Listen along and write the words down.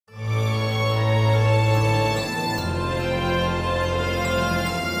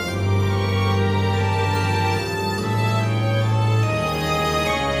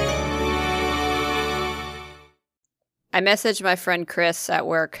I messaged my friend Chris at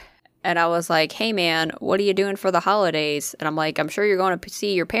work, and I was like, hey, man, what are you doing for the holidays? And I'm like, I'm sure you're going to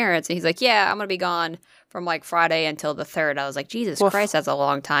see your parents. And he's like, yeah, I'm going to be gone from like Friday until the 3rd. I was like, Jesus Christ, that's a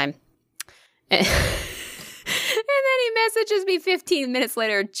long time. And then he messages me 15 minutes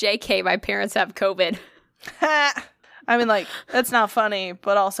later, JK, my parents have COVID. I mean, like, that's not funny,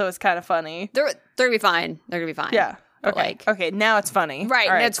 but also it's kind of funny. They're going to be fine. They're going to be fine. Yeah. But Okay. like, Okay, now it's funny. Right.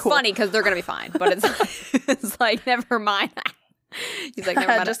 All And it's cool. funny because they're going to be fine. But it's like, never mind. He's like,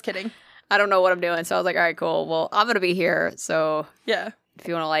 never mind. Just kidding. I don't know what I'm doing. So I was like, all right, cool. Well, I'm going to be here. So Yeah. if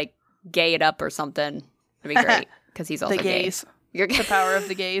you want to like gay it up or something, it'd be great. Because he's also The gays. gay. You're The power of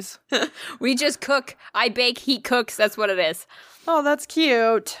the gays. We just cook. I bake. He cooks. That's what it is. Oh, that's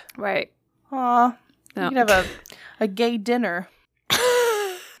cute. Right. Aw. No. You could have a gay dinner.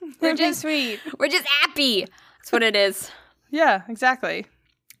 We're just sweet. We're just happy. That's what it is. Yeah, exactly.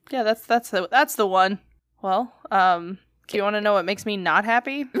 Yeah, that's the one. Well, do you want to know what makes me not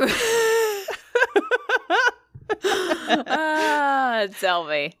happy? Tell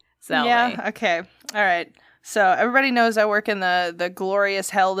me. Yeah, okay. All right. So everybody knows I work in the glorious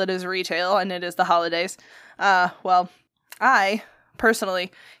hell that is retail, and it is the holidays. Well, I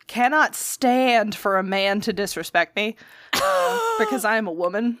personally cannot stand for a man to disrespect me because I am a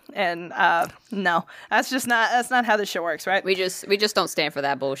woman, and no, that's not how this shit works, right? We just don't stand for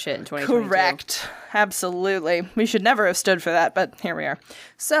that bullshit in 2022. Correct. Absolutely. We should never have stood for that, but here we are.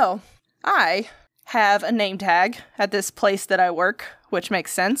 So, I have a name tag at this place that I work, which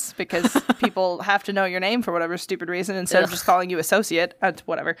makes sense because people have to know your name for whatever stupid reason instead of just calling you associate,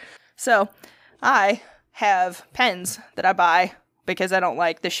 whatever. So, I have pens that I buy because I don't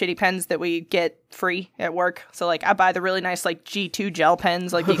like the shitty pens that we get free at work. So, like, I buy the really nice, like, G2 gel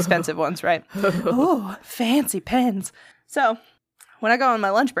pens, like the expensive ones, right? Oh, fancy pens. So, when I go on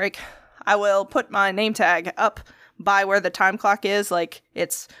my lunch break, I will put my name tag up by where the time clock is. Like,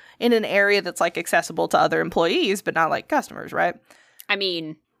 it's in an area that's, like, accessible to other employees, but not, like, customers, right? I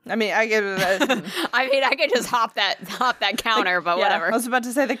mean, I get it. I could just hop that counter, but yeah, whatever. I was about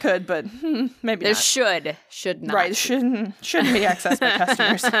to say they could, but maybe There not. should not. Right, shouldn't be accessed by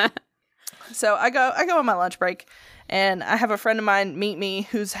customers. So I go on my lunch break, and I have a friend of mine meet me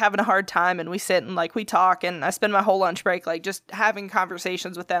who's having a hard time, and we sit and like we talk, and I spend my whole lunch break like just having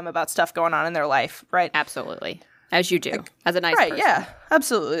conversations with them about stuff going on in their life, right? Absolutely. As you do. As a nice Right, person. yeah,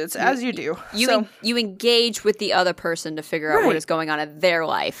 absolutely. It's as you do. You engage with the other person to figure out what is going on in their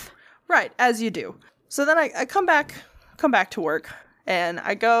life. Right, as you do. So then I come back to work, and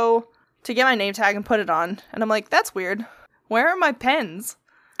I go to get my name tag and put it on, and I'm like, that's weird. Where are my pens?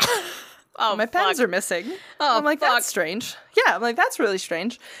 Oh, my pens are missing. Oh, I'm like, fuck. that's strange. Yeah, I'm like, that's really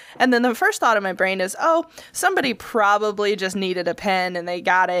strange. And then the first thought in my brain is, oh, somebody probably just needed a pen and they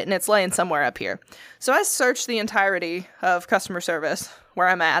got it and it's laying somewhere up here. So I searched the entirety of customer service where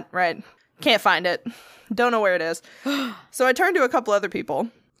I'm at, right? Can't find it. Don't know where it is. So I turned to a couple other people.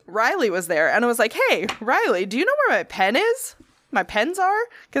 Riley was there and I was like, hey, Riley, do you know where my pen is? My pens are?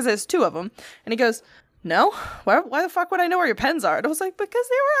 Because there's two of them. And he goes, no, why the fuck would I know where your pens are? And I was like, because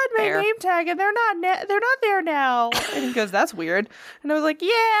they were on my name tag and they're not there now. And he goes, that's weird. And I was like,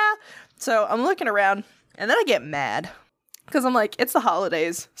 yeah. So I'm looking around and then I get mad because I'm like, it's the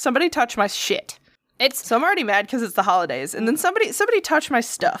holidays. Somebody touched my shit. So I'm already mad because it's the holidays. And then somebody touched my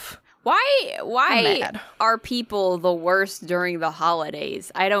stuff. Why are people the worst during the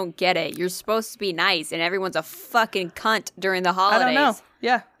holidays? I don't get it. You're supposed to be nice and everyone's a fucking cunt during the holidays. I don't know.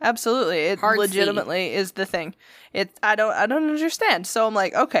 Yeah, absolutely. It legitimately is the thing. I don't understand. So I'm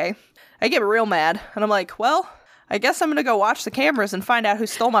like, okay. I get real mad and I'm like, well, I guess I'm going to go watch the cameras and find out who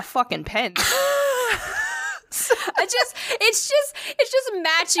stole my fucking pens. It's just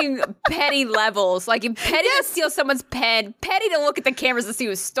matching petty levels. Like, if petty to steal someone's pen, petty to look at the cameras to see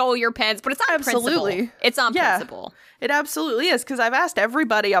who stole your pens, but it's on principle. It's on principle. It absolutely is, because I've asked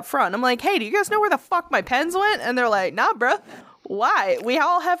everybody up front. I'm like, hey, do you guys know where the fuck my pens went? And they're like, nah, bruh. Why? We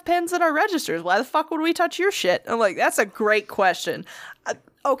all have pens in our registers. Why the fuck would we touch your shit? I'm like, that's a great question.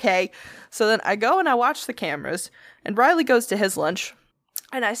 Okay. So then I go and I watch the cameras, and Riley goes to his lunch,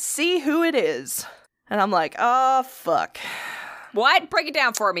 and I see who it is. And I'm like, oh, fuck. What? Break it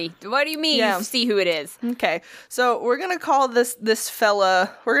down for me. What do you mean you see who it is? Okay. So we're going to call this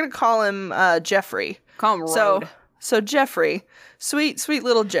fella, we're going to call him Jeffrey. Call him Rode. So Jeffrey, sweet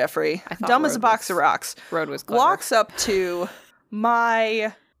little Jeffrey, dumb as a box of rocks, Rode was clever. Walks up to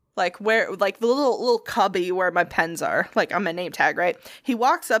my, the little cubby where my pens are, like on my name tag, right? He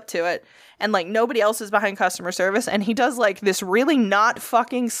walks up to it, and like nobody else is behind customer service, and he does like this really not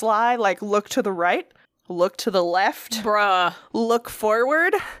fucking sly, like look to the right, look to the left, Bruh. look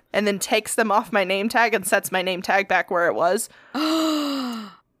forward, and then takes them off my name tag and sets my name tag back where it was.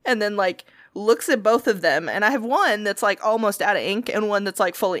 And then, like, looks at both of them. And I have one that's, like, almost out of ink and one that's,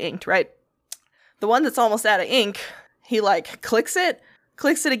 like, fully inked, right? The one that's almost out of ink, he, like, clicks it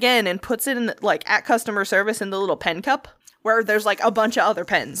again, and puts it in, like, at customer service in the little pen cup where there's, like, a bunch of other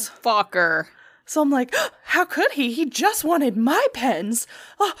pens. Fucker. So I'm like, how could he? He just wanted my pens.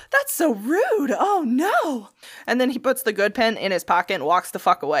 Oh, that's so rude. Oh, no. And then he puts the good pen in his pocket and walks the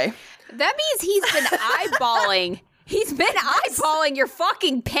fuck away. That means he's been eyeballing. He's been eyeballing your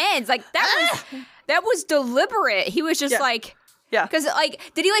fucking pens. Like, that was deliberate. He was just like... Yeah. Because, like,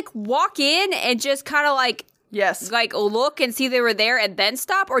 did he, like, walk in and just kind of, like... Yes. Like, look and see they were there and then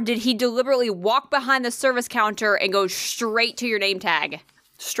stop? Or did he deliberately walk behind the service counter and go straight to your name tag?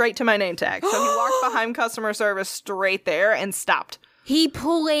 Straight to my name tag. So he walked behind customer service straight there and stopped. He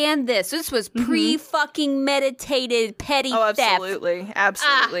planned this. This was pre-fucking meditated petty theft. Absolutely.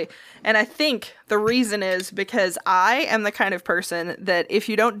 Absolutely. And I think the reason is because I am the kind of person that if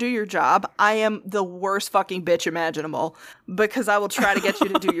you don't do your job, I am the worst fucking bitch imaginable because I will try to get you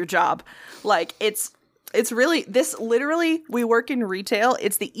to do your job. Like, it's really, this literally, we work in retail.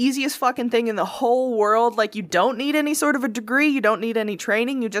 It's the easiest fucking thing in the whole world. Like, you don't need any sort of a degree. You don't need any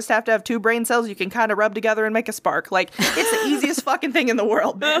training. You just have to have 2 brain cells you can kind of rub together and make a spark. Like, it's the easiest fucking thing in the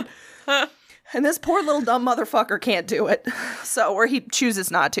world, man. And this poor little dumb motherfucker can't do it. So, or he chooses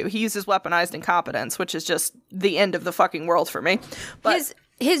not to. He uses weaponized incompetence, which is just the end of the fucking world for me. But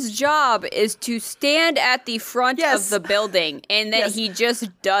his job is to stand at the front of the building, and that he just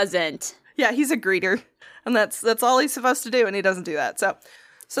doesn't. Yeah, he's a greeter. And that's all he's supposed to do, and he doesn't do that.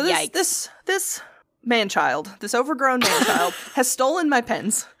 So this man-child, this overgrown man-child, has stolen my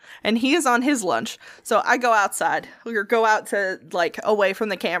pens, and he is on his lunch. So I go outside. We go out to, like, away from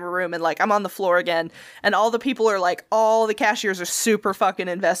the camera room, and, like, I'm on the floor again, and all the people are, like, all the cashiers are super fucking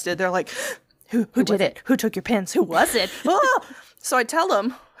invested. They're like, who did it? Who took your pens? Who was it? Oh! So I tell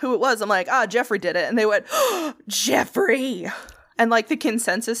them who it was. I'm like, Jeffrey did it. And they went, oh, Jeffrey! And, like, the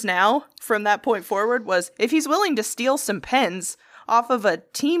consensus now from that point forward was if he's willing to steal some pens off of a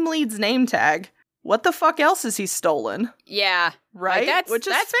team lead's name tag, what the fuck else is he stolen? Yeah. Right? Like, Which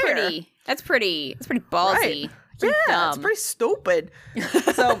is fair. That's pretty ballsy. Right. Yeah, it's pretty stupid.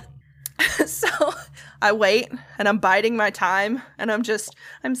 So I wait, and I'm biding my time, and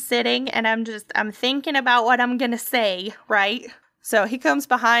I'm sitting, and I'm thinking about what I'm gonna say, right? So he comes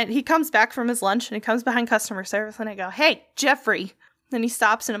back from his lunch, and he comes behind customer service, and I go, hey, Jeffrey. Then he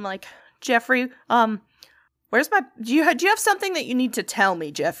stops, and I'm like, Jeffrey, where's my, do you have something that you need to tell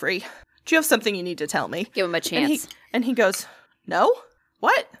me, Jeffrey? Do you have something you need to tell me? Give him a chance. And he goes, no?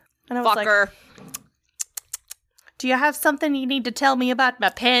 What? And I was Fucker. like, do you have something you need to tell me about my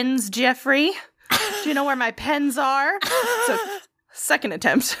pens, Jeffrey? Do you know where my pens are? So, second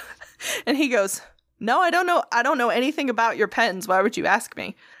attempt. And he goes, no, I don't know. I don't know anything about your pens. Why would you ask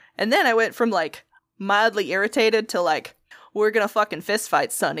me? And then I went from, like, mildly irritated to, like, we're gonna fucking fist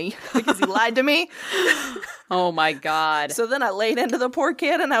fight, Sonny, because he lied to me. Oh my God. So then I laid into the poor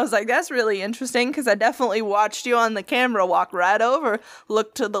kid, and I was like, that's really interesting, because I definitely watched you on the camera walk right over,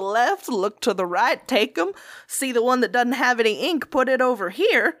 look to the left, look to the right, take them, see the one that doesn't have any ink, put it over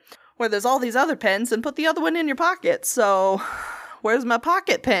here, where there's all these other pens, and put the other one in your pocket. So, where's my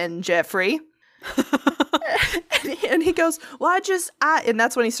pocket pen, Jeffrey? And he goes, well, and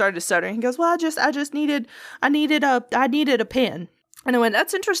that's when he started stuttering. He goes, well, I needed a pen. And I went,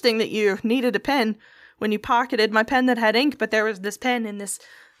 that's interesting that you needed a pen when you pocketed my pen that had ink, but there was this pen in this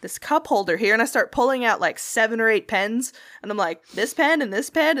cup holder here. And I start pulling out like 7 or 8 pens, and I'm like, this pen and this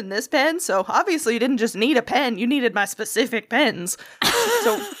pen and this pen. So obviously you didn't just need a pen, you needed my specific pens.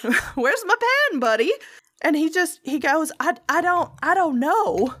 So where's my pen, buddy? And he goes, I don't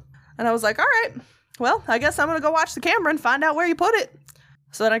know. And I was like, all right, well, I guess I'm going to go watch the camera and find out where you put it.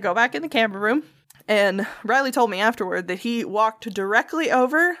 So then I go back in the camera room, and Riley told me afterward that he walked directly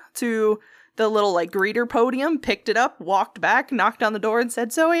over to the little, like, greeter podium, picked it up, walked back, knocked on the door, and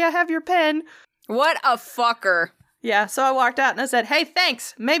said, Zoe, I have your pen. What a fucker. Yeah, so I walked out and I said, hey,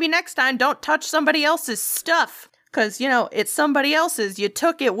 thanks. Maybe next time don't touch somebody else's stuff. Because, it's somebody else's. You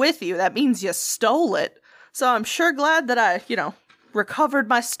took it with you. That means you stole it. So I'm sure glad that I, recovered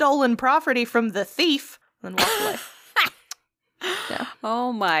my stolen property from the thief, and then walked away. Yeah.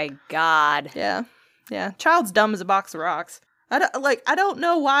 Oh my God. Yeah. Child's dumb as a box of rocks. I don't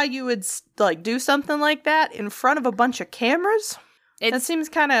know why you would do something like that in front of a bunch of cameras. That seems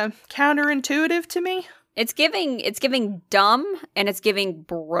kind of counterintuitive to me. It's giving dumb, and it's giving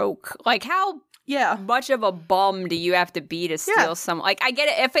broke. Like, how Yeah. much of a bum do you have to be to steal some? Like, I get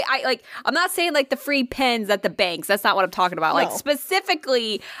it. I'm not saying like the free pens at the banks. That's not what I'm talking about. No. Like,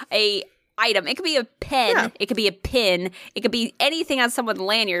 specifically a item. It could be a pen. Yeah. It could be a pin. It could be anything on someone's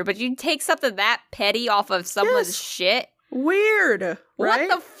lanyard. But you take something that petty off of someone's shit. Weird. Right? What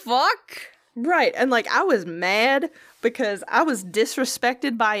the fuck? Right. And like, I was mad because I was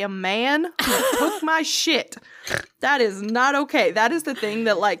disrespected by a man who took my shit. That is not okay. That is the thing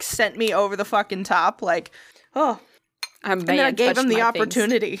that like sent me over the fucking top. Like, oh. And then I gave him the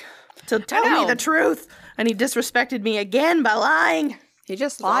opportunity to tell me the truth. And he disrespected me again by lying. He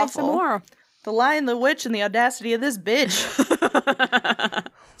just lied some more. The Lion, the Witch, and the audacity of this bitch.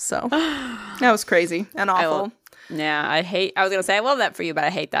 So, that was crazy and awful. I was going to say I love that for you, but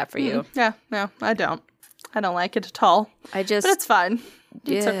I hate that for you. Yeah, no, I don't. I don't like it at all. But it's fine.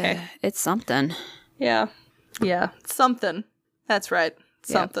 It's okay. It's something. Yeah. Yeah. Something. That's right.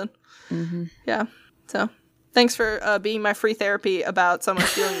 Something. Yep. Mm-hmm. Yeah. So, thanks for being my free therapy about someone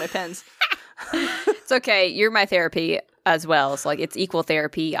stealing my pens. It's okay. You're my therapy as well. So, like, it's equal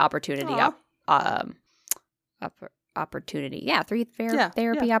therapy opportunity. Opportunity. Yeah.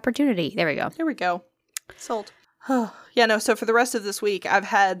 Therapy opportunity. There we go. There we go. Sold. Yeah, no, so for the rest of this week, I've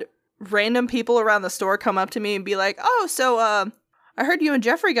had random people around the store come up to me and be like, oh, so, I heard you and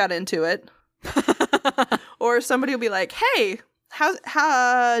Jeffrey got into it. Or somebody will be like, hey,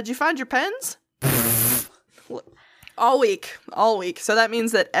 how did you find your pens? All week. So that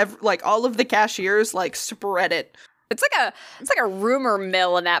means that all of the cashiers like spread it. It's like a rumor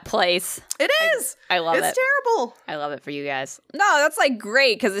mill in that place. It is. I love it. It's terrible. I love it for you guys. No, that's like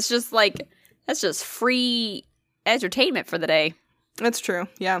great because it's just like that's just free entertainment for the day. That's true.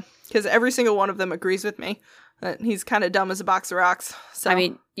 Yeah, because every single one of them agrees with me that he's kind of dumb as a box of rocks. So I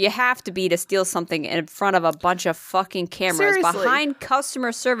mean, you have to be to steal something in front of a bunch of fucking cameras. Seriously. Behind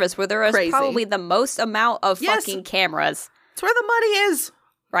customer service where there is probably the most amount of fucking cameras. It's where the money is.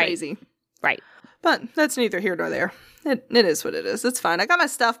 Right. Crazy. Right. But that's neither here nor there. It is what it is. It's fine. I got my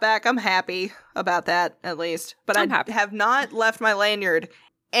stuff back. I'm happy about that, at least. But I have not left my lanyard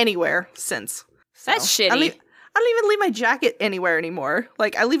anywhere since. So That's shitty. I don't even leave my jacket anywhere anymore.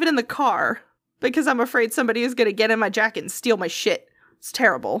 Like, I leave it in the car because I'm afraid somebody is going to get in my jacket and steal my shit. It's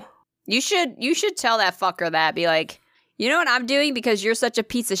terrible. You should tell that fucker that. Be like, you know what I'm doing because you're such a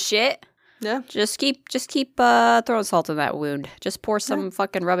piece of shit? Yeah. Just keep throwing salt in that wound. Just pour some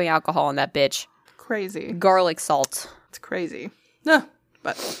fucking rubbing alcohol in that bitch. Crazy. Garlic salt. It's crazy. No,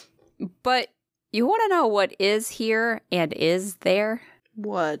 But you want to know what is here and is there?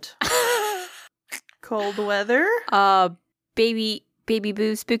 What? Cold weather? Baby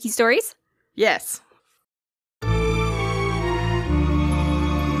boo spooky stories? Yes.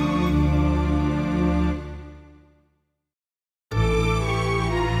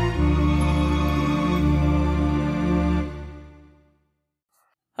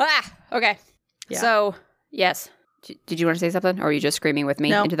 Okay. Yeah. So, yes. Did you want to say something? Or are you just screaming with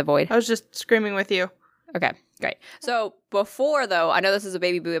me into the void? I was just screaming with you. Okay, great. So, before, though, I know this is a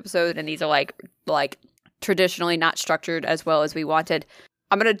Baby Boo episode, and these are, like traditionally not structured as well as we wanted.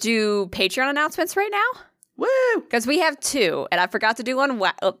 I'm going to do Patreon announcements right now. Woo! Because we have two, and I forgot to do one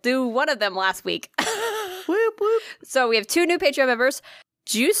of them last week. Whoop, whoop. So, we have two new Patreon members.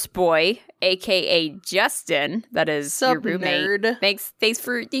 Juice Boy, a.k.a. Justin, that is your roommate. Nerd. Thanks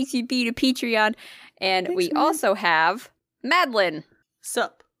for being a Patreon. And we also have Madeline.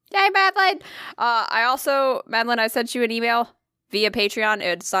 Sup. Hey, Madeline. Madeline, I sent you an email via Patreon.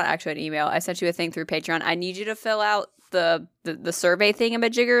 It's not actually an email. I sent you a thing through Patreon. I need you to fill out the survey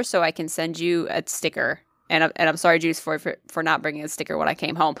thingamajigger so I can send you a sticker. And I'm sorry, Juice, for not bringing a sticker when I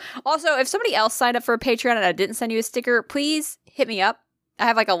came home. Also, if somebody else signed up for a Patreon and I didn't send you a sticker, please hit me up. I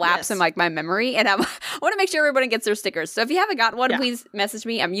have like a lapse in like my memory, and I want to make sure everybody gets their stickers. So if you haven't gotten one, please message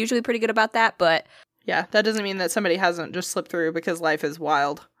me. I'm usually pretty good about that, but yeah, that doesn't mean that somebody hasn't just slipped through because life is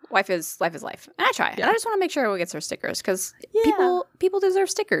wild. Life is life, and I try. Yeah. And I just want to make sure everyone gets their stickers because people deserve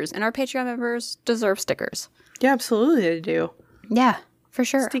stickers, and our Patreon members deserve stickers. Yeah, absolutely, they do. Yeah, for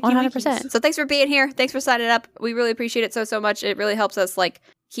sure, Sticky 100%. wickies. So thanks for being here. Thanks for signing up. We really appreciate it so much. It really helps us like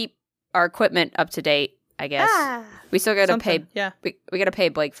keep our equipment up to date. I guess we still got to pay. Yeah, we got to pay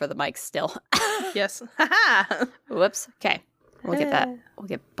Blake for the mics still. Yes. Whoops. Okay, we'll get that. We'll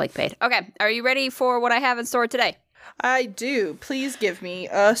get Blake paid. Okay, are you ready for what I have in store today? I do. Please give me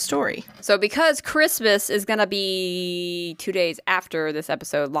a story. So because Christmas is going to be 2 days after this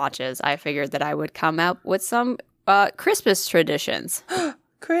episode launches, I figured that I would come out with some Christmas traditions.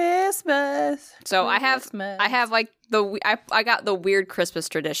 Christmas Christmas. So I have like I got the weird Christmas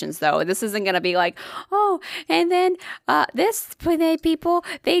traditions though. This isn't gonna be like, oh, and then this people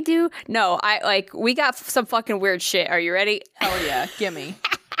they do. No, we got some fucking weird shit. Are you ready? Hell yeah, gimme.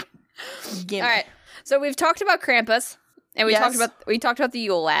 All right. So we've talked about Krampus. And we talked about the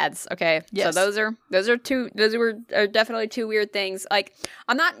Yule lads, okay? Yes. So those are definitely two weird things. Like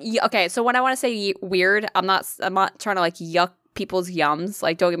I'm not okay, so when I want to say weird, I'm not trying to like yuck people's yums.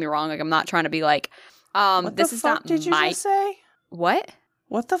 Like don't get me wrong, like I'm not trying to be like this is not my. What the fuck did you just say? What?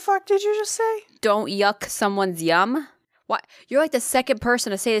 What the fuck did you just say? Don't yuck someone's yum? What? You're like the second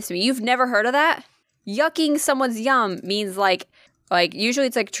person to say this to me. You've never heard of that? Yucking someone's yum means like usually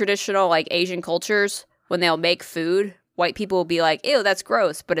it's like traditional like Asian cultures when they'll make food. White people will be like, ew, that's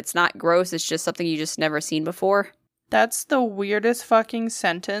gross, but it's not gross. It's just something you just never seen before. That's the weirdest fucking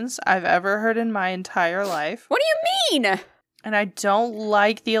sentence I've ever heard in my entire life. What do you mean? And I don't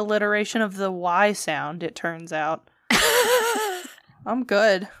like the alliteration of the Y sound, it turns out. I'm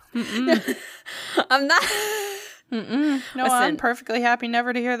good. I'm not. No, listen, I'm perfectly happy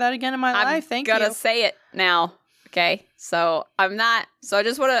never to hear that again in my life. Thank you. I'm gonna say it now. Okay, so I'm not. So I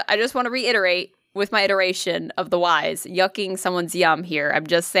just want to reiterate with my iteration of the Y's, yucking someone's yum here. I'm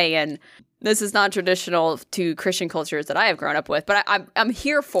just saying this is not traditional to Christian cultures that I have grown up with, but I'm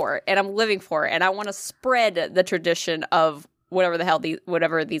here for it and I'm living for it, and I want to spread the tradition of whatever the hell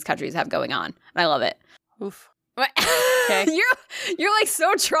whatever these countries have going on, and I love it. Oof. Okay. You're like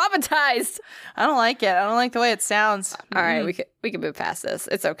so traumatized. I don't like it. I don't like the way it sounds. All right, we can move past this.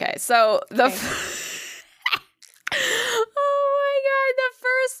 It's okay. So the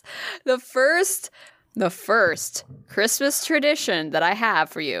first Christmas tradition that I have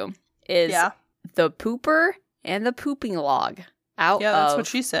for you is the pooper and the pooping log. That's what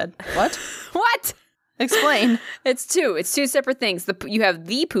she said. What? What? Explain. It's two separate things. You have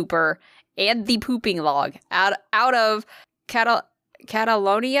the pooper and the pooping log out of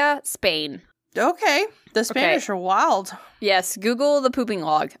Catalonia, Spain. Okay. The Spanish are wild. Yes, Google the pooping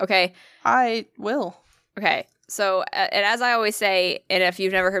log. Okay. I will. Okay. So, and as I always say, and if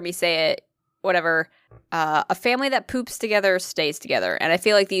you've never heard me say it, whatever, a family that poops together stays together. And I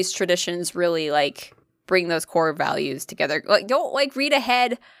feel like these traditions really like bring those core values together. Like, don't like read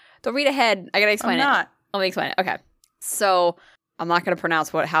ahead. Don't read ahead. I gotta explain it. Let me explain it. Okay. So I'm not gonna pronounce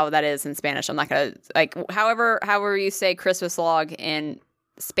how that is in Spanish. I'm not gonna like however you say Christmas log in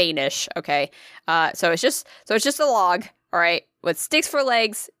Spanish. Okay. So it's just a log. All right, with sticks for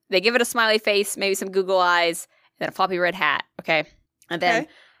legs. They give it a smiley face, maybe some Google eyes. Then a floppy red hat, okay? And then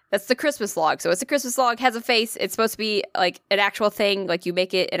that's the Christmas log. So it's a Christmas log, has a face. It's supposed to be like an actual thing, like you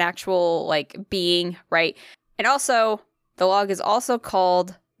make it an actual like being, right? And also, the log is also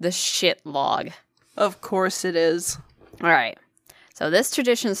called the shit log. Of course it is. All right. So this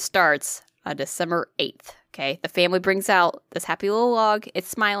tradition starts on December 8th, okay? The family brings out this happy little log. It's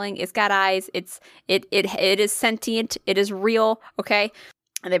smiling. It's got eyes. It is sentient. It is real, okay?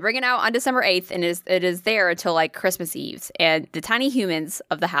 And they bring it out on December 8th, and it is there until, like, Christmas Eve. And the tiny humans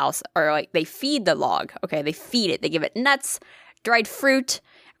of the house are, like, they feed the log, okay? They feed it. They give it nuts, dried fruit.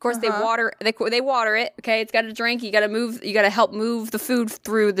 Of course, they water it, okay? It's got to drink. You got to help move the food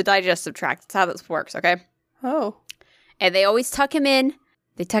through the digestive tract. That's how this works, okay? Oh. And they always tuck him in.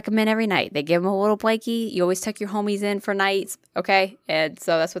 They tuck him in every night. They give him a little blankie. You always tuck your homies in for nights, okay? And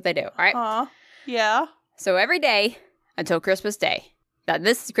so that's what they do, all right? Yeah. So every day until Christmas Day. Now,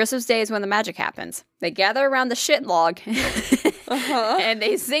 this Christmas Day is when the magic happens. They gather around the shit log and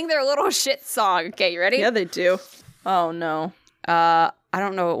they sing their little shit song. Okay, you ready? Yeah, they do. Oh, no. I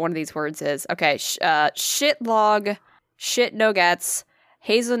don't know what one of these words is. Okay, shit log, shit nuggets,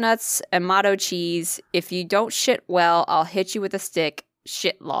 hazelnuts, and motto cheese. If you don't shit well, I'll hit you with a stick.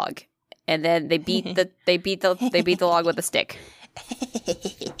 Shit log. And then they beat the log with a stick.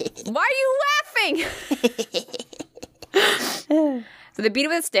 Why are you laughing? So they beat it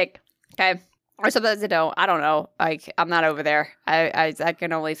with a stick, okay? Or sometimes they don't. I don't know. Like, I'm not over there. I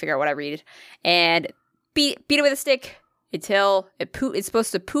can only figure out what I read. And beat it with a stick until it's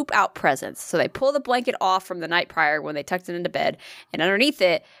supposed to poop out presents. So they pull the blanket off from the night prior when they tucked it into bed. And underneath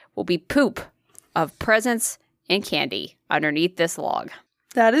it will be poop of presents and candy underneath this log.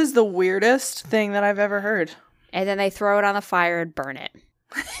 That is the weirdest thing that I've ever heard. And then they throw it on the fire and burn it.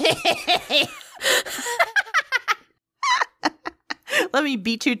 Let me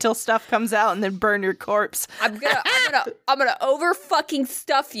beat you till stuff comes out and then burn your corpse. I'm gonna over fucking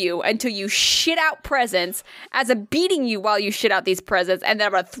stuff you until you shit out presents as a beating you while you shit out these presents, and then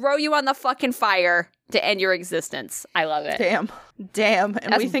I'm gonna throw you on the fucking fire to end your existence. I love it. Damn.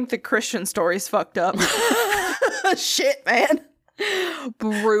 And we think the Christian story's fucked up. Shit, man.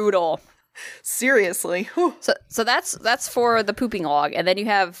 Brutal. Seriously. Whew. So that's for the pooping log, and then you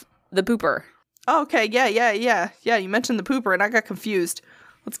have the pooper. Oh, okay, yeah. You mentioned the pooper, and I got confused.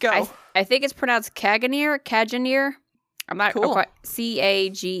 Let's go. I think it's pronounced Caganeer. I'm not Cool.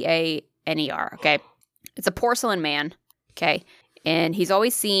 Caganer. Okay, it's a porcelain man. Okay, and he's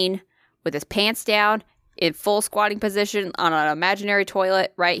always seen with his pants down in full squatting position on an imaginary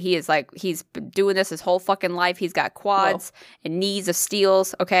toilet. Right? He's been doing this his whole fucking life. He's got quads and knees of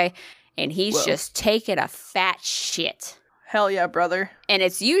steels. Okay, and he's just taking a fat shit. Hell yeah, brother. And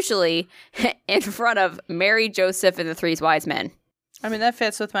it's usually in front of Mary, Joseph, and the three wise men. I mean, that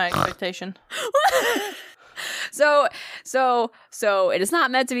fits with my expectation. So it is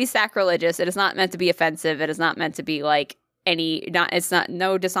not meant to be sacrilegious. It is not meant to be offensive. It is not meant to be like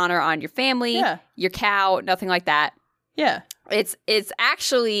no dishonor on your family, your cow, nothing like that. Yeah. It's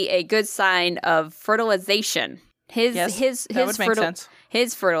actually a good sign of fertilization. That would make sense.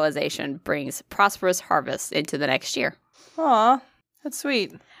 His fertilization brings prosperous harvest into the next year. Aw, that's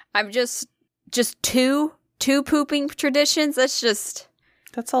sweet. I'm just two pooping traditions.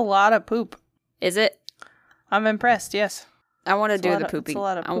 That's a lot of poop. Is it? I'm impressed, yes. I want to do the pooping. It's a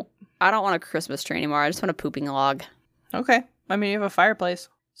lot of poop. I don't want a Christmas tree anymore. I just want a pooping log. Okay. I mean, you have a fireplace,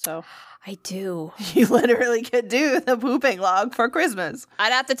 so. I do. You literally could do the pooping log for Christmas.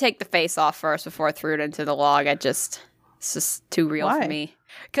 I'd have to take the face off first before I threw it into the log. It's just too real for me.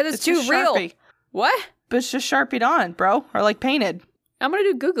 Because it's too real. Sharpie. What? But it's just Sharpied on, bro. Or like painted. I'm going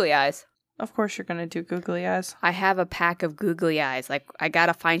to do googly eyes. Of course you're going to do googly eyes. I have a pack of googly eyes. Like, I got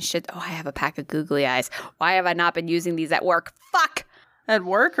to find shit. Oh, I have a pack of googly eyes. Why have I not been using these at work? Fuck! At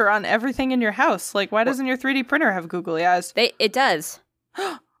work or on everything in your house? Like, why doesn't your 3D printer have googly eyes? It does.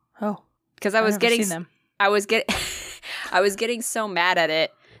 Oh. Because I was getting them. I was getting so mad at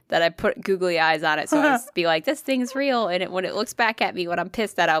it that I put googly eyes on it. So I would be like, this thing's real. And when it looks back at me, when I'm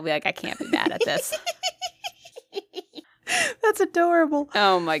pissed at it, I'll be like, I can't be mad at this. That's adorable.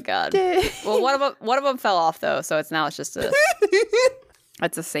 Oh my god. Well, one of them fell off though, so it's just a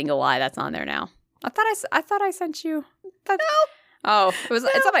that's a single eye that's on there now. I thought I sent you. No. Oh,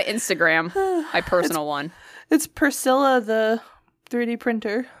 it's on my Instagram, my personal one. It's Priscilla the 3D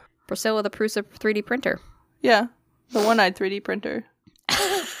printer. Priscilla the Prusa 3D printer. Yeah, the one-eyed 3D printer.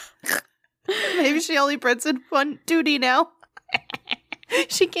 Maybe she only prints in 2D now.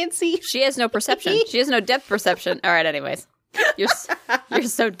 She can't see. She has no perception. She has no depth perception. All right, anyways. You're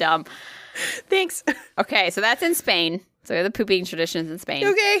so dumb. Thanks. Okay, so that's in Spain. So we have the pooping traditions in Spain.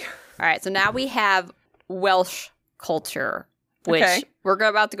 Okay. All right, so now we have Welsh culture, which we're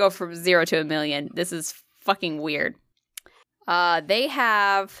about to go from 0 to 1,000,000. This is fucking weird. They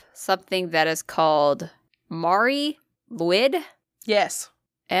have something that is called Mari Lwyd. Yes.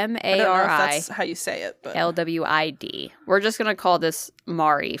 Mari. I don't know if that's how you say it, but Lwyd. We're just gonna call this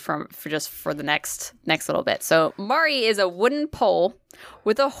Mari for the next little bit. So Mari is a wooden pole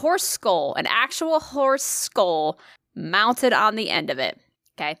with a horse skull, an actual horse skull mounted on the end of it.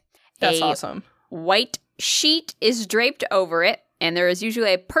 Okay, that's awesome. White sheet is draped over it, and there is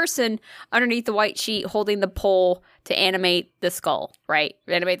usually a person underneath the white sheet holding the pole to animate the skull. Right,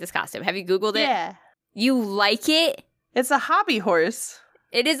 animate this costume. Have you Googled it? Yeah. You like it? It's a hobby horse.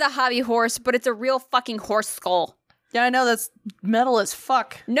 It is a hobby horse, but it's a real fucking horse skull. Yeah, I know, that's metal as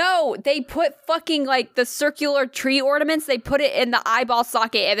fuck. No, they put fucking, like, the circular tree ornaments, they put it in the eyeball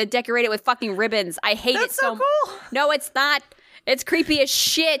socket and then decorate it with fucking ribbons. I hate That's it so cool. No, it's not. It's creepy as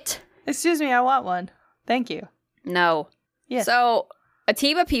shit. Excuse me, I want one. Thank you. No. Yes. So, a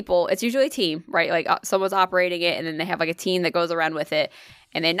team of people, it's usually a team, right? Like, someone's operating it, and then they have, like, a team that goes around with it.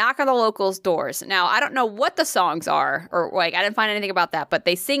 And they knock on the locals' doors. Now, I don't know what the songs are, or like I didn't find anything about that. But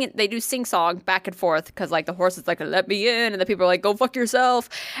they do sing song back and forth because like the horse is like, "Let me in," and the people are like, "Go fuck yourself,"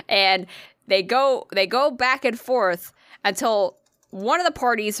 and they go back and forth until one of the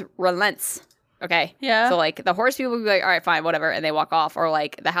parties relents. Okay, yeah. So like the horse people will be like, "All right, fine, whatever," and they walk off, or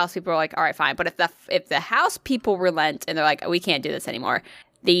like the house people are like, "All right, fine." But if the house people relent and they're like, "We can't do this anymore,"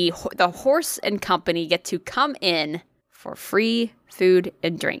 the horse and company get to come in for free food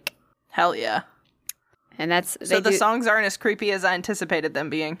and drink. Hell yeah. And that's... So the songs aren't as creepy as I anticipated them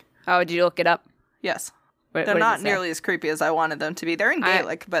being. Oh, did you look it up? Yes. What they're not nearly as creepy as I wanted them to be. They're in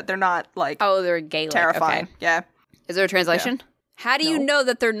Gaelic, but they're not, like... Oh, they're in Gaelic. Terrifying. Okay. Yeah. Is there a translation? Yeah. How do you know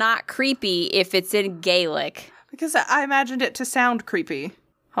that they're not creepy if it's in Gaelic? Because I imagined it to sound creepy.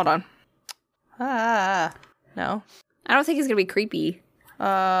 Hold on. No. I don't think it's going to be creepy.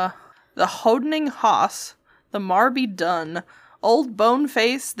 The Hodening Hoss, the Marby Dun, Old bone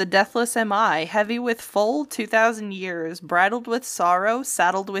face, the deathless am I, heavy with full 2,000 years, bridled with sorrow,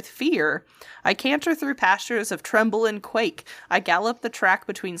 saddled with fear. I canter through pastures of tremble and quake. I gallop the track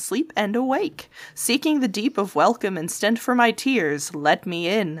between sleep and awake, seeking the deep of welcome and stent for my tears. Let me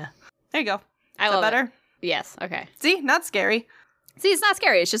in. There you go. I Is love that better? it. Yes. Okay. See, not scary. See, it's not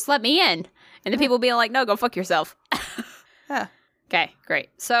scary. It's just let me in. And the people being like, no, go fuck yourself. Yeah. Okay, great.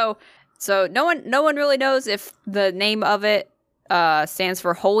 So no one really knows if the name of it stands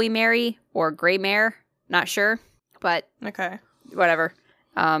for Holy Mary or Grey Mare. Not sure, but Okay. whatever.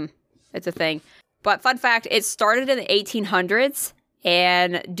 It's a thing. But fun fact, it started in the 1800s,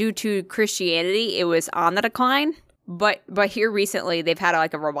 and due to Christianity, it was on the decline. But here recently, they've had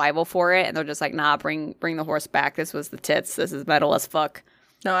like a revival for it, and they're just like, nah, bring the horse back. This was the tits. This is metal as fuck.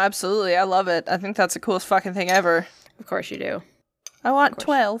 No, absolutely. I love it. I think that's the coolest fucking thing ever. Of course you do. I want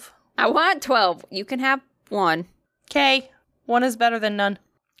 12. I want 12. You can have one. Okay. One is better than none.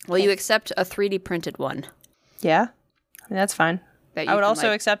 Will you accept a 3D printed one? Yeah. That's fine. That you I would can, also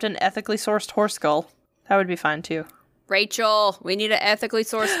like- accept an ethically sourced horse skull. That would be fine too. Rachel, we need an ethically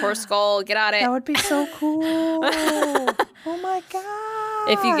sourced horse skull. Get on it. That would be so cool. Oh my god.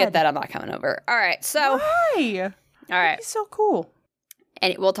 If you get that, I'm not coming over. All right. So, Why? all right. That'd be so cool.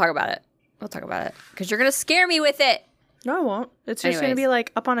 And we'll talk about it. We'll talk about it. Because you're going to scare me with it. No, I won't. It's just going to Anyways. be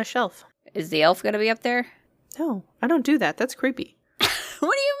like up on a shelf. Is the elf going to be up there? No, I don't do that. That's creepy. What do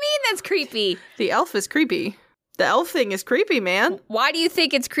you mean that's creepy? The elf is creepy. The elf thing is creepy, man. Why do you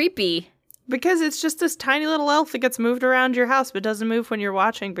think it's creepy? Because it's just this tiny little elf that gets moved around your house but doesn't move when you're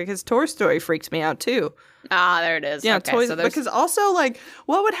watching, because Toy Story freaks me out too. Ah, there it is. Yeah, okay, toys. so there's... Because also, like,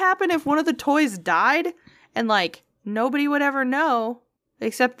 what would happen if one of the toys died and, like, nobody would ever know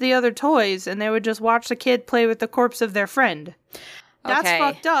except the other toys, and they would just watch the kid play with the corpse of their friend? That's Okay.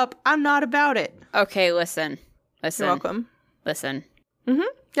 fucked up. I'm not about it. Okay, listen. You're welcome. Listen.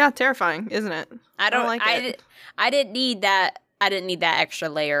 Yeah, terrifying, isn't it? I don't like it. I didn't need that. I didn't need that extra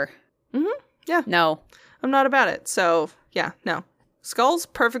layer. Yeah. No. I'm not about it. So, yeah, no. Skulls,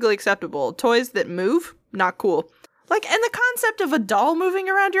 perfectly acceptable. Toys that move, not cool. Like, and the concept of a doll moving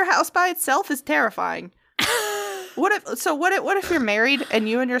around your house by itself is terrifying. What if you're married and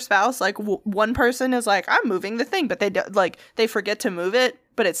you and your spouse, like, one person is like, I'm moving the thing, but they forget to move it,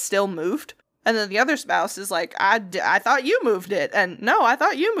 but it's still moved. And then the other spouse is like, I thought you moved it. And no, I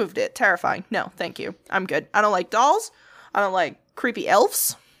thought you moved it. Terrifying. No, thank you. I'm good. I don't like dolls. I don't like creepy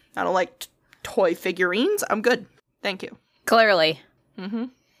elves. I don't like toy figurines. I'm good. Thank you. Clearly.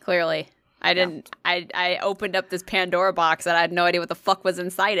 Clearly. I didn't. I opened up this Pandora box and I had no idea what the fuck was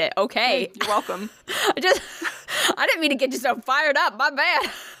inside it. Okay. You're welcome. I didn't mean to get you so fired up. My bad.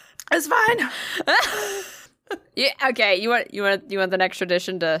 It's fine. Yeah. Okay. You want the next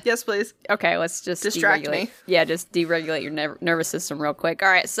tradition to? Yes, please. Okay. Let's just Distract deregulate. me. Yeah. Just deregulate your nervous system real quick. All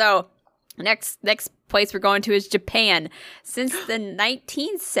right. So next place we're going to is Japan. Since the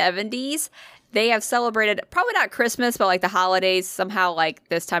 1970s, they have celebrated probably not Christmas, but like the holidays. Somehow, like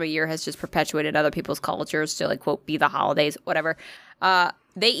this time of year has just perpetuated other people's cultures to like quote be the holidays, whatever.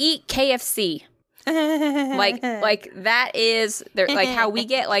 They eat KFC. like that is like how we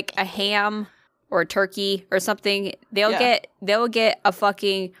get like a ham or a turkey or something. They will get a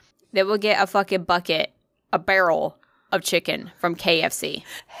fucking bucket, a barrel of chicken from KFC.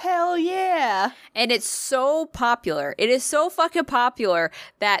 Hell yeah. And it's so popular. It is so fucking popular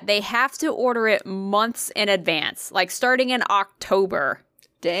that they have to order it months in advance, like starting in October.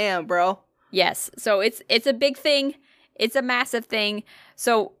 Damn, bro. Yes. So it's a big thing. It's a massive thing.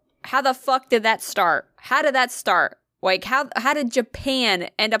 So how the fuck did that start? How did that start? Like, how did Japan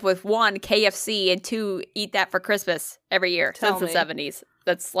end up with one, KFC, and two, eat that for Christmas every year Tell since me. the 70s?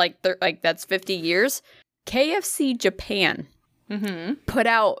 That's that's 50 years. KFC Japan put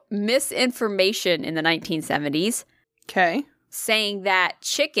out misinformation in the 1970s Okay. saying that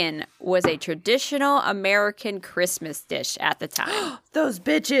chicken was a traditional American Christmas dish at the time. Those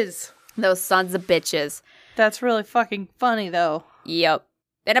bitches. Those sons of bitches. That's really fucking funny, though. Yep.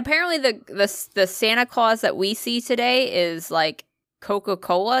 And apparently the Santa Claus that we see today is like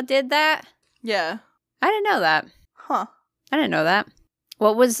Coca-Cola did that. Yeah. I didn't know that. Huh. I didn't know that.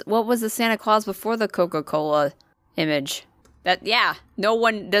 What was the Santa Claus before the Coca-Cola image? No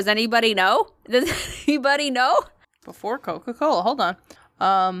one, does anybody know? Does anybody know? Before Coca-Cola. Hold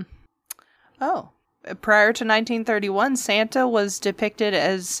on. Prior to 1931, Santa was depicted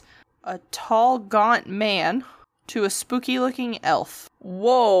as a tall, gaunt man to a spooky-looking elf.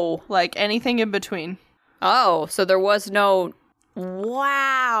 Whoa. Like anything in between. Oh, so there was no...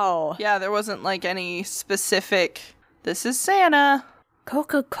 Wow. Yeah, there wasn't like any specific, this is Santa.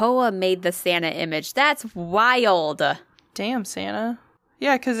 Coca-Cola made the Santa image. That's wild. Damn, Santa.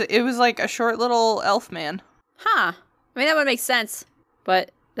 Yeah, because it was like a short little elf man. Huh. I mean, that would make sense,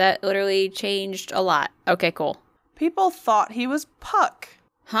 but that literally changed a lot. Okay, cool. People thought he was Puck.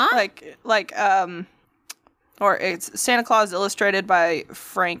 Huh? Or it's Santa Claus illustrated by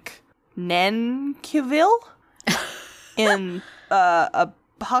Frank Nankivil in a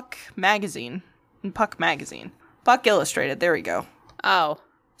Puck magazine. Puck Illustrated, there we go. Oh.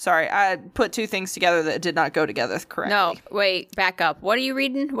 Sorry, I put two things together that did not go together correctly. No, wait, back up. What are you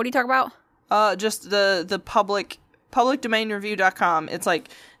reading? What are you talking about? Just the publicdomainreview.com. It's like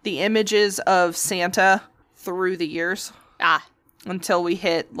the images of Santa through the years. Ah. Until we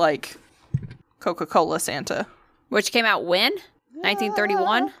hit, like, Coca-Cola Santa. Which came out when?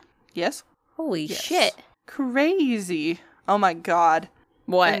 1931? Yes. Holy shit. Crazy. Oh my god.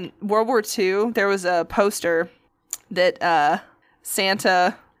 What? In World War II, there was a poster that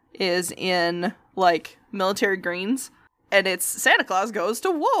Santa is in, like, military greens, and it's Santa Claus goes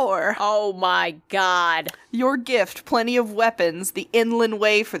to war. Oh my god. Your gift, plenty of weapons, the inland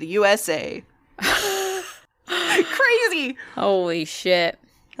way for the USA. Crazy. Holy shit.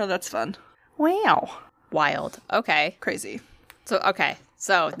 Oh, that's fun. Wow. Wild. Okay. Crazy. So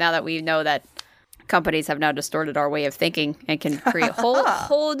now that we know that companies have now distorted our way of thinking and can create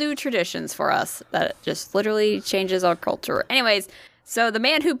whole new traditions for us, that just literally changes our culture. Anyways, so the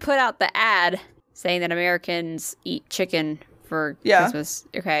man who put out the ad saying that Americans eat chicken for Christmas,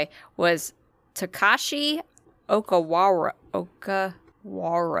 was Takashi Okawara.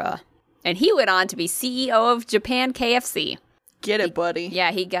 And he went on to be CEO of Japan KFC. Get it, buddy.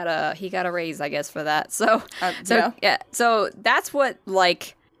 Yeah, he got a raise, I guess, for that. So that's what,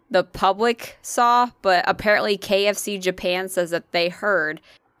 like, the public saw, but apparently KFC Japan says that they heard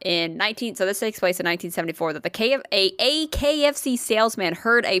so this takes place in 1974, that a KFC salesman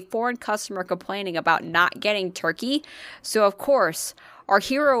heard a foreign customer complaining about not getting turkey. So, of course, our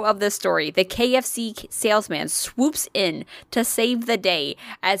hero of this story, the KFC salesman, swoops in to save the day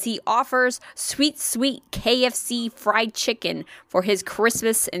as he offers sweet KFC fried chicken for his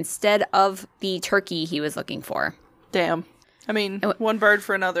Christmas instead of the turkey he was looking for. Damn. I mean, one bird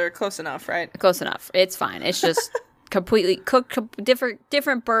for another, close enough, right? Close enough. It's fine. It's just completely cooked,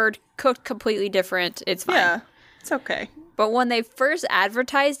 different bird, cooked completely different. It's fine. Yeah, it's okay. But when they first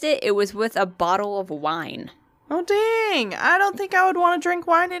advertised it, it was with a bottle of wine. Oh, dang. I don't think I would want to drink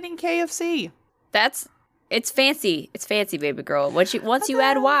wine eating KFC. It's fancy. It's fancy, baby girl. Once you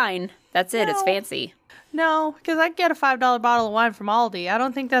add wine, that's it. It's fancy. No, because I get a $5 bottle of wine from Aldi. I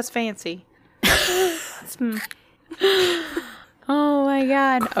don't think that's fancy. Oh my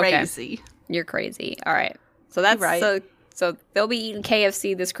god. Crazy. Okay. You're crazy. All right. So that's right. So they'll be eating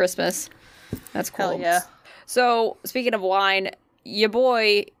KFC this Christmas. That's cool. Hell yeah. So speaking of wine, your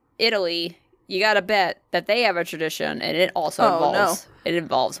boy Italy, you got to bet that they have a tradition, and it also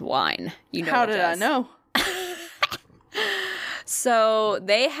involves wine. You know. How did I know? So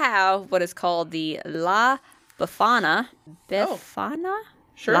they have what is called the La Befana. Befana?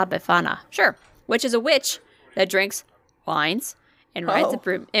 Sure. La Befana. Sure. Which is a witch that drinks wines and rides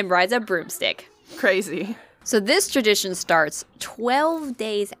a broomstick. Crazy. So this tradition starts 12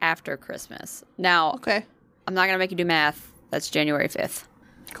 days after Christmas. Now, okay, I'm not going to make you do math. That's January 5th.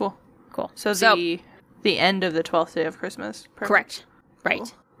 Cool. So the end of the 12th day of Christmas. Perfect. Correct. Right.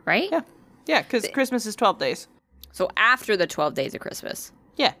 Cool. Right? Yeah. Yeah, because Christmas is 12 days. So after the 12 days of Christmas.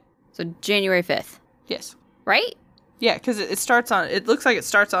 Yeah. So January 5th. Yes. Right? Yeah, because it looks like it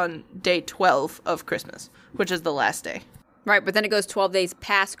starts on day 12 of Christmas, which is the last day. Right, but then it goes 12 days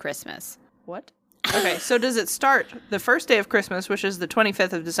past Christmas. What? Okay, so does it start the first day of Christmas, which is the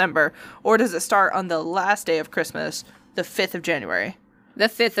 25th of December, or does it start on the last day of Christmas, the 5th of January? The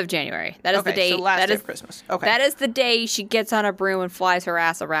 5th of January. That is the day. So last day of Christmas. Okay. That is the day she gets on a broom and flies her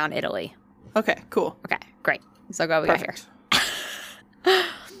ass around Italy. Okay, cool. Okay, great. So glad we got here.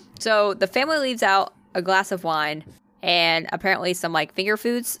 So the family leaves out a glass of wine and apparently some, like, finger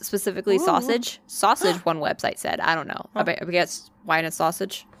foods, specifically sausage. Sausage, one website said. I don't know. I guess wine and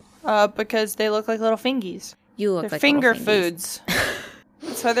sausage. Because they look like little fingies. You look like finger little foods.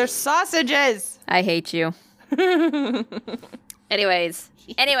 That's why they're sausages. I hate you. Anyways.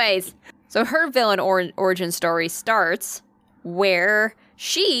 So her villain origin story starts where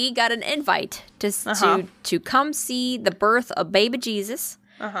she got an invite to come see the birth of baby Jesus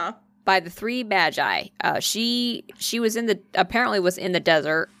by the three magi. She was apparently was in the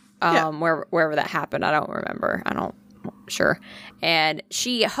desert, wherever that happened. I don't remember. Sure. And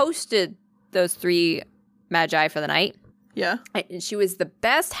she hosted those three magi for the night. Yeah. And she was the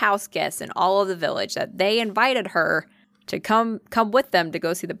best house guest in all of the village, that they invited her to come with them to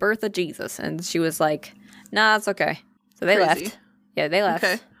go see the birth of Jesus. And she was like, nah, it's okay. So they Crazy. left. Yeah, they left.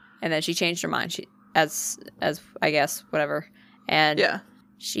 Okay. And then she changed her mind. She as I guess whatever. And Yeah.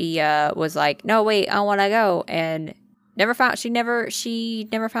 she was like, "No, wait, I want to go." And she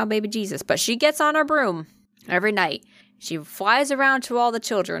never found baby Jesus, but she gets on her broom every night. She flies around to all the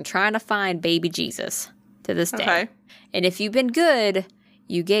children trying to find baby Jesus to this day. Okay. And if you've been good,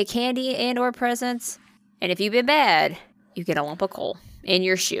 you get candy and or presents. And if you've been bad, you get a lump of coal in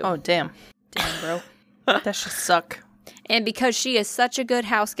your shoe. Oh, damn. Damn, bro. That should suck. And because she is such a good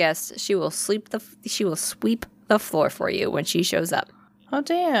house guest, she will sweep the floor for you when she shows up. Oh,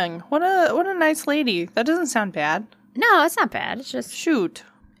 dang. What a nice lady. That doesn't sound bad. No, it's not bad. It's just Shoot.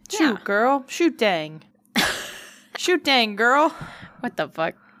 Yeah. Shoot, girl. Shoot, dang. Shoot, dang, girl. what the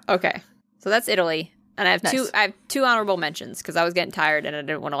fuck. Okay, so that's Italy, and I have Nice. two honorable mentions because I was getting tired and I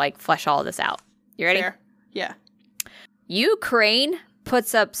didn't want to like flesh all this out. You ready? Fair. Yeah. Ukraine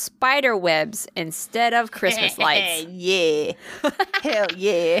puts up spider webs instead of Christmas lights. Yeah. Hell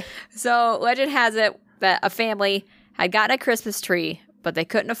yeah. So legend has it that a family had gotten a Christmas tree, but they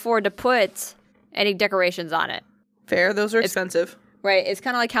couldn't afford to put any decorations on it. Fair. Those are expensive. Right, it's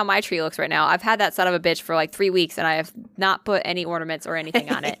kind of like how my tree looks right now. I've had that son of a bitch for like 3 weeks, and I have not put any ornaments or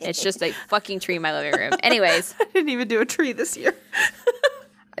anything on it. It's just a fucking tree in my living room. Anyways, I didn't even do a tree this year.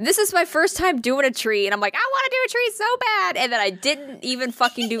 this is my first time doing a tree, and I'm like, I want to do a tree so bad, and then I didn't even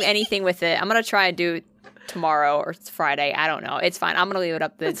fucking do anything with it. I'm gonna try and do it tomorrow or it's Friday. I don't know. It's fine. I'm gonna leave it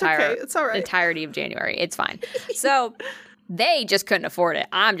up the It's okay. It's all right. entirety of January. It's fine. So they just couldn't afford it.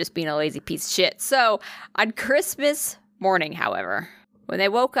 I'm just being a lazy piece of shit. So on Christmas morning, however, when they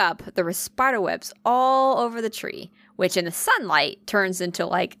woke up, there were spider webs all over the tree, which in the sunlight turns into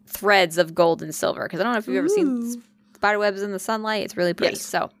like threads of gold and silver. Because I don't know if you've ever seen spider webs in the sunlight. It's really pretty. Yes.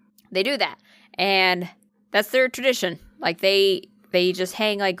 So they do that. And that's their tradition. Like they just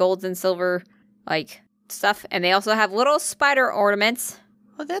hang like gold and silver like stuff. And they also have little spider ornaments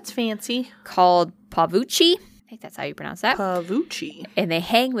Oh, that's fancy. called pavucci. I think that's how you pronounce that. Pavucci. And they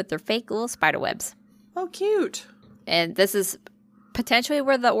hang with their fake little spider webs. Oh, cute. And this is potentially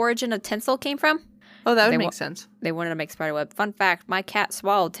where the origin of tinsel came from. Oh, that would They make wa- sense. They wanted to make spider web. Fun fact, my cat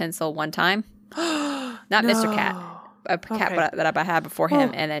swallowed tinsel one time. Not Mr. Cat. A cat Okay. that I had before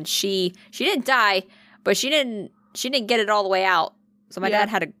him. And then she didn't die, but she didn't get it all the way out. So my Yeah. dad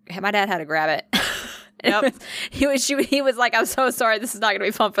had to grab it. Yep. He was like, I'm so sorry, this is not gonna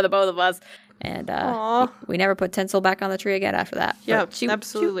be fun for the both of us. And Aw. we never put tinsel back on the tree again after that. But Yep,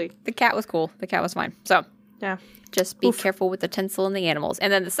 absolutely. the cat was cool. The cat was fine. So Yeah. just be careful with the tinsel and the animals.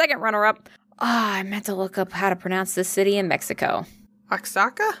 And then the second runner-up, I meant to look up how to pronounce this city in Mexico.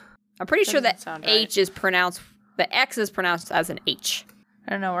 Oaxaca? I'm pretty sure Doesn't that sound right. H is pronounced, the X is pronounced as an H.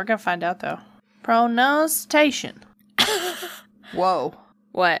 I don't know. We're going to find out, though. Pronunciation. Whoa.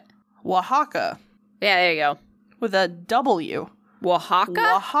 What? Oaxaca. Yeah, there you go. With a W.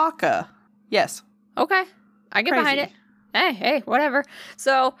 Oaxaca? Oaxaca. Yes. Okay. I get behind it. Crazy. Hey, whatever.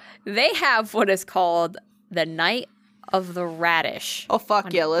 So they have what is called the Night of the Radish. Oh,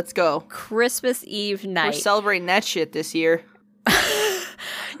 fuck yeah. Let's go. Christmas Eve We're night. celebrating that shit this year.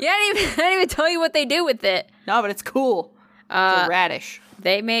 Yeah, I didn't even tell you what they do with it. No, but it's cool. It's a radish.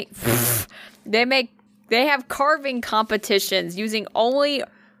 They have carving competitions using only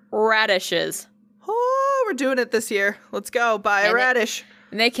radishes. Oh, we're doing it this year. Let's go. Buy a And it- radish.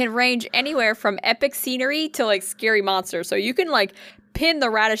 And they can range anywhere from epic scenery to like scary monsters. So you can like pin the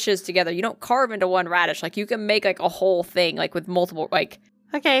radishes together. You don't carve into one radish. Like you can make like a whole thing like with multiple like.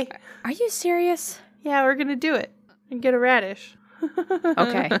 Okay. Are you serious? Yeah, we're going to do it. And get a radish.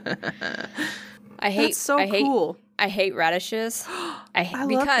 Okay. That's so cool. I hate radishes. love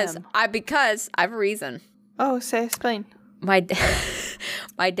because them. because I have a reason. Oh, explain. My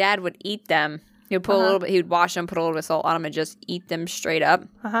dad would eat them. He would put a little bit. He would wash them, put a little bit of salt on them, and just eat them straight up.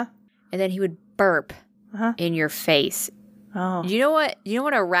 Uh-huh. And then he would burp in your face. Oh. You know what? You know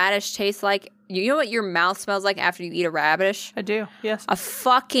what a radish tastes like? You know what your mouth smells like after you eat a radish? I do. Yes. A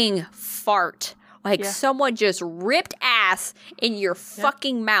fucking fart. Like someone just ripped ass in your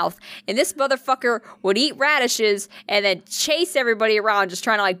fucking mouth. And this motherfucker would eat radishes and then chase everybody around just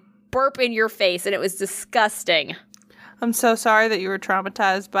trying to like burp in your face. And it was disgusting. I'm so sorry that you were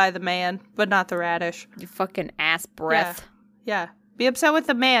traumatized by the man, but not the radish. You fucking ass breath. Yeah. Be upset with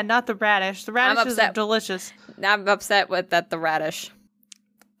the man, not the radish. The radishes are upset. delicious. Now I'm upset with the radish.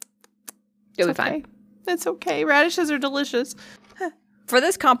 You'll be fine. It's okay. Radishes are delicious. For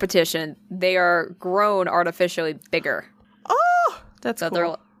this competition, they are grown artificially bigger. Oh, that's So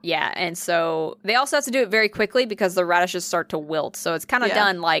cool. yeah, and so they also have to do it very quickly because the radishes start to wilt. So it's kind of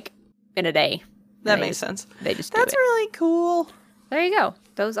done like in a day. That They makes just- sense. They just do That's it. really cool. There you go.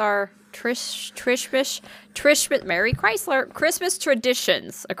 Those are Mary Chrysler Christmas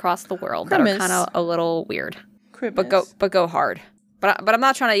traditions across the world that Christmas. are kind of a little weird, Christmas. but go hard. But I'm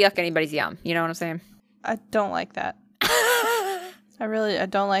not trying to yuck anybody's yum. You know what I'm saying? I don't like that. I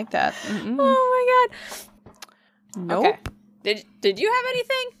don't like that. Mm-mm. Oh my god. Nope. Okay. Did you have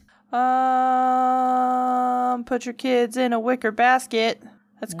anything? Put your kids in a wicker basket.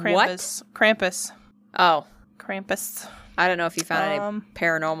 That's Krampus. What? Krampus. Oh, Krampus. I don't know if you found any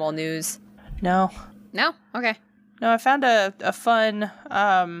paranormal news. No. No? Okay. No, I found a fun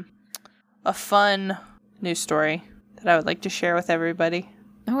news story that I would like to share with everybody.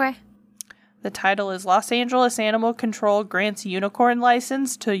 Okay. The title is Los Angeles Animal Control grants unicorn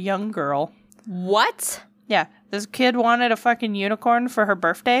license to young girl. What? Yeah, this kid wanted a fucking unicorn for her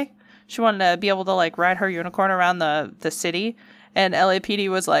birthday. She wanted to be able to, like, ride her unicorn around the city. And LAPD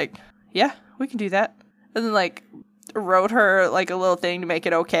was like, yeah, we can do that. And then, like, wrote her, like, a little thing to make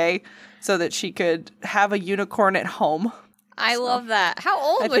it okay so that she could have a unicorn at home. I love that. How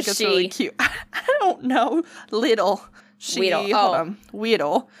old I was think it's she? really cute. I don't know. Little. Weedle. Hold on.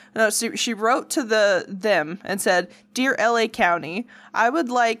 Weedle. No, she wrote to them and said, Dear LA County, I would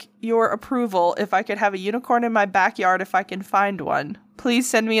like your approval if I could have a unicorn in my backyard if I can find one. Please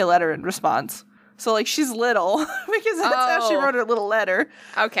send me a letter in response. So, like, she's little because that's how she wrote her little letter.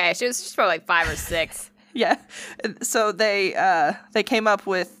 Okay, she's probably like 5 or 6. Yeah. So they came up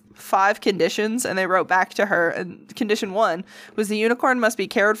with 5 conditions, and they wrote back to her. And condition 1 was the unicorn must be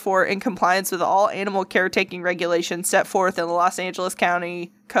cared for in compliance with all animal caretaking regulations set forth in the Los Angeles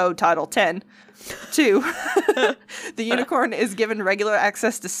County Code Title 10. 2, the unicorn is given regular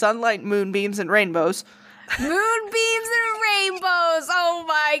access to sunlight, moonbeams, and rainbows. Moonbeams and rainbows. Oh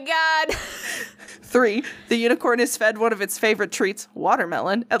my god. 3, the unicorn is fed one of its favorite treats,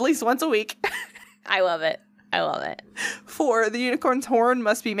 watermelon, at least once a week. I love it. 4, the unicorn's horn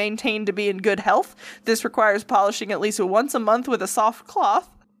must be maintained to be in good health. This requires polishing at least once a month with a soft cloth.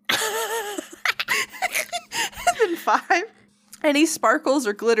 And then 5, any sparkles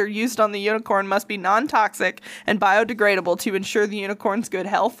or glitter used on the unicorn must be non-toxic and biodegradable to ensure the unicorn's good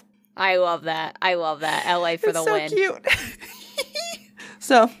health. I love that. LA for the win. It's so cute.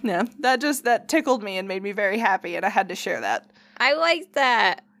 So, yeah, that tickled me and made me very happy, and I had to share that. I like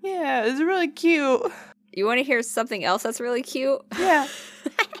that. Yeah, it was really cute. You want to hear something else that's really cute? Yeah.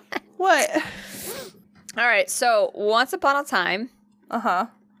 What? All right, so once upon a time,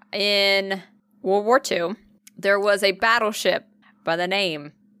 in World War II, there was a battleship by the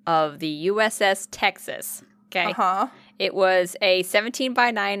name of the USS Texas. Okay. It was a 17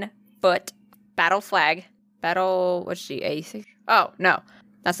 by 9 foot battle flag. What's she? Oh no,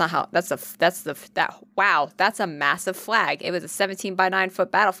 that's not how. That's wow, that's a massive flag. It was a 17 by 9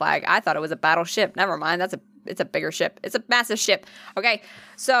 foot battle flag. I thought it was a battleship. Never mind. It's a bigger ship. It's a massive ship. Okay,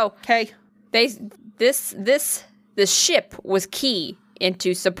 so this ship was key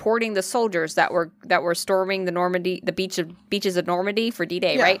into supporting the soldiers that were storming the beaches of Normandy for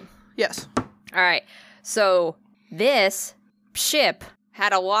D-Day, right? Yes. All right. So this ship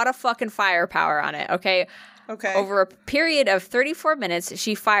had a lot of fucking firepower on it, okay? Okay. Over a period of 34 minutes,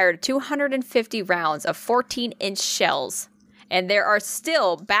 she fired 250 rounds of 14-inch shells. And there are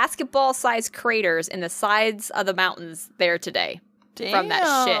still basketball-sized craters in the sides of the mountains there today. Damn. From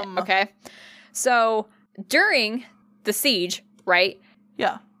that shit, okay? So during the siege, right?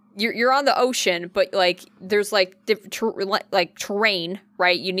 Yeah. You're on the ocean, but like there's like terrain,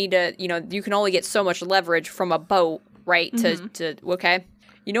 right? You need to, you can only get so much leverage from a boat, right? To okay.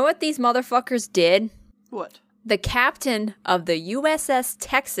 You know what these motherfuckers did? What? The captain of the USS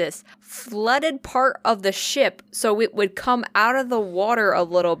Texas flooded part of the ship so it would come out of the water a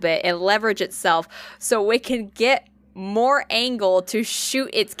little bit and leverage itself so it can get more angle to shoot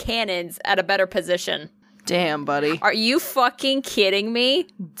its cannons at a better position. Damn, buddy. Are you fucking kidding me?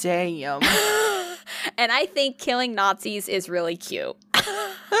 Damn. And I think killing Nazis is really cute.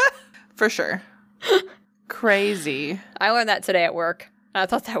 For sure. Crazy. I learned that today at work. I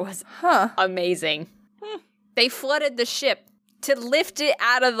thought that was amazing. They flooded the ship to lift it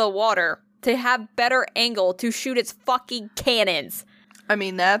out of the water to have better angle to shoot its fucking cannons. I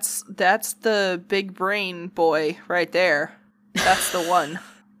mean, that's the big brain boy right there. That's the one.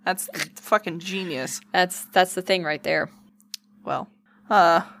 That's the fucking genius. That's the thing right there. Well,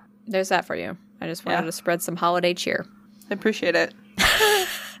 there's that for you. I just wanted to spread some holiday cheer. I appreciate it.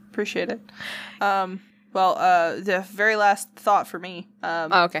 Appreciate it. Well, the very last thought for me.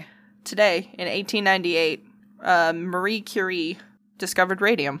 Okay. Today, in 1898, Marie Curie discovered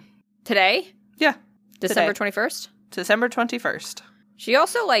radium. Today? Yeah. December 21st? December 21st. She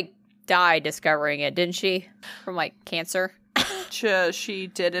also, died discovering it, didn't she? From, cancer? which she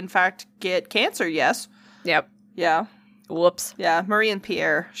did, in fact, get cancer, yes. Yep. Yeah. Whoops. Yeah, Marie and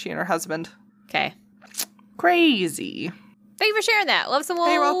Pierre, she and her husband. Okay. Crazy. Thank you for sharing that. Love some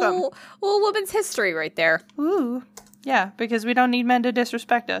Hey, you're welcome. little women's history right there. Ooh. Yeah, because we don't need men to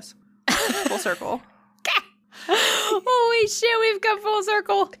disrespect us. Full circle. Holy shit, we've come full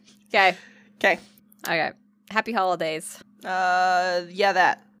circle. Okay. Okay. Okay. Happy holidays. Yeah,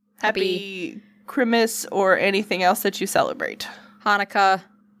 that. Happy Christmas or anything else that you celebrate. Hanukkah.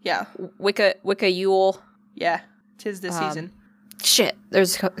 Yeah. Wicca Yule. Yeah. 'Tis the season. Shit.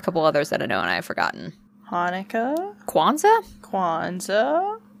 There's a couple others that I know and I've forgotten. Hanukkah. Kwanzaa?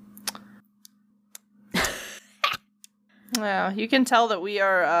 Kwanzaa. Well, you can tell that we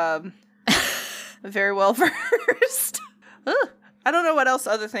are very well versed. I don't know what else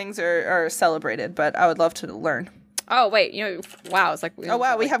other things are celebrated, but I would love to learn. Oh, wait. Wow. It's like... Oh,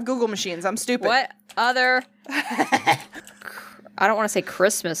 wow. We have Google machines. I'm stupid. What other... I don't want to say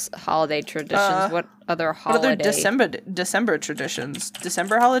Christmas holiday traditions. What other holiday? What other December traditions?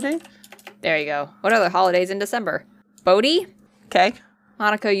 December holiday? There you go. What other holidays in December? Bodhi? Okay.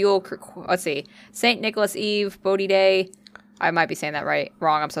 Hanukkah, Yule, let's see. St. Nicholas Eve, Bodhi Day. I might be saying that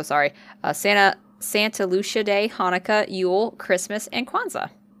wrong. I'm so sorry. Santa Lucia Day, Hanukkah, Yule, Christmas, and Kwanzaa.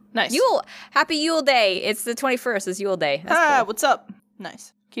 Nice. Yule. Happy Yule Day. It's the 21st. It's Yule Day. That's cool. What's up?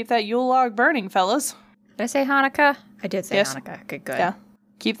 Nice. Keep that Yule log burning, fellas. Did I say Hanukkah? I did say Yes. Hanukkah. Good. Yeah.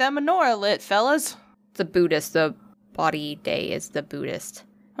 Keep that menorah lit, fellas. The Buddhist. The body day is the Buddhist.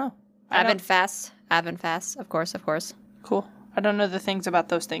 Oh. Advent fast, of course. Cool. I don't know the things about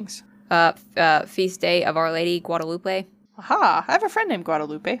those things. Feast day of Our Lady Guadalupe. Aha! I have a friend named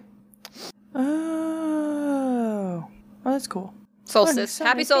Guadalupe. Oh. Well, that's cool. Solstice. So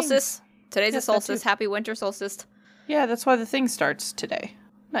Happy many solstice. things. Today's Yes, a that solstice. too. Happy winter solstice. Yeah, that's why the thing starts today.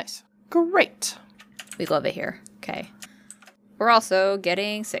 Nice. Great. We love it here. Okay. We're also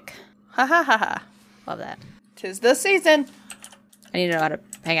getting sick. Ha ha ha ha. Love that. 'Tis the season. I need to know how to...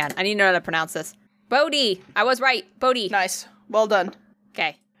 Hang on. I need to know how to pronounce this. Bodhi. I was right. Bodhi. Nice. Well done.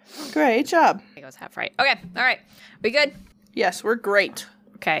 Okay. Great job. I think I was half right. Okay. All right. We good? Yes, we're great.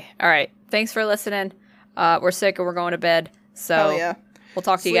 Okay. All right. Thanks for listening. We're sick and we're going to bed. So Hell yeah. we'll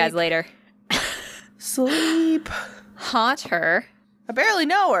talk to you guys later. Sleep. Haunt her. I barely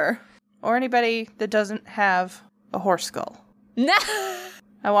know her. Or anybody that doesn't have a horse skull. No.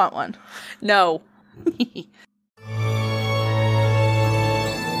 I want one. No.